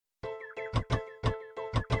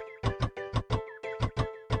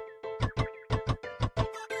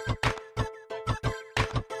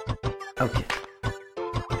Okay.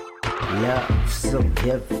 Love so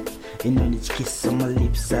heavy. Kiss on my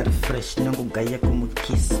lips are fresh. Nango gaya como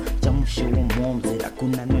kiss. Jamushe wa moms it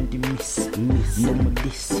akuna nondi miss. No more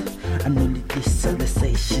this. I know this. They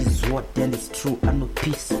say she's what and it's true. I know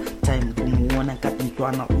peace. Time kumuona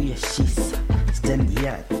katimtwana uya she's. Stand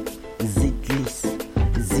here. Zitlis.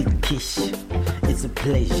 Zitkish. It's a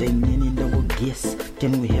pleasure. In no guess.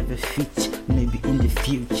 Can we have a feature? Maybe in the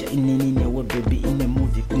future. In our baby in a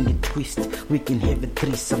movie can get twist. We can have a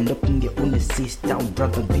threesome. Looking get on the sister. I'd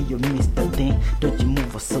rather be your mister. Then don't you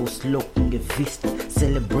move us so slow. Can get fist.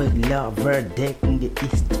 Celebrate love. Birthday can get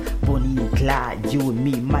east. Bonnie and Clyde. You and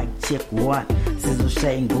me might check one. Sizzle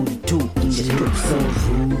shine good too. She look so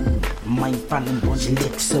rude. My fun and one. She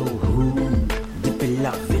look so rude. Deep in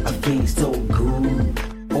love it. I feel so good.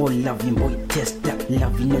 Oh, loving boy, test that.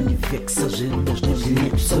 Loving on the vex, so je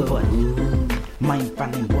live so good. My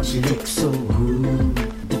funny boy, she looks so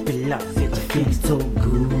good. Deep in love, it feels so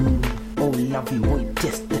good. Oh, loving boy,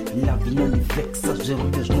 test that. Loving on the vex, so je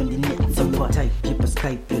live on the net. So what type, keep a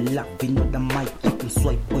Skype, you loving on the mic. You can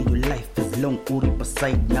swipe on your life as long, uri pa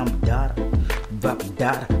side nam dar.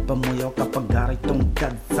 Bagdara, pamoyo kapagara itong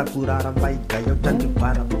kad sakurara vai gayo tangi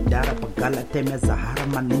para budara pagala teme Zahara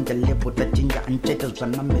maninja lepo tajinja ancheta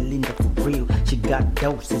zana Melinda for real. She got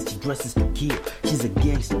dope since she dresses to kill. She's a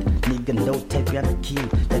gangster, nigga no type ya to kill.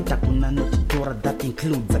 That takuna no tutora that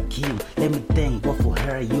includes a kill. Let me thank God for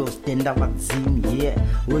her, yo stand up at Zim, yeah.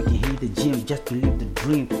 Working hit the gym just to live the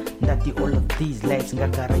dream. That the all of these lights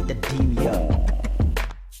ngaka right the dim, yo.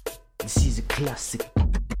 This is a classic.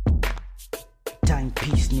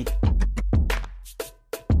 Timepiece, nigga.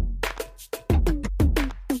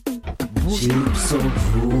 She looks so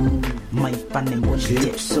rude. My funny one, she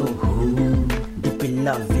looks so rude. Deep in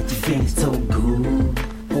love, it feels so good.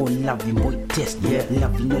 Oh, loving boy, test, yeah.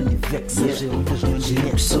 Loving on the vex, yeah. She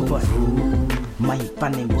looks so rude. My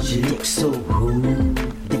funny one, she looks so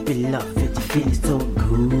rude. Deep in love, it feels so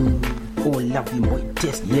good. Oh, loving boy,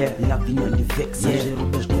 test, yeah. Loving on the vex, yeah. She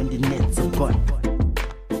on the net, so fun.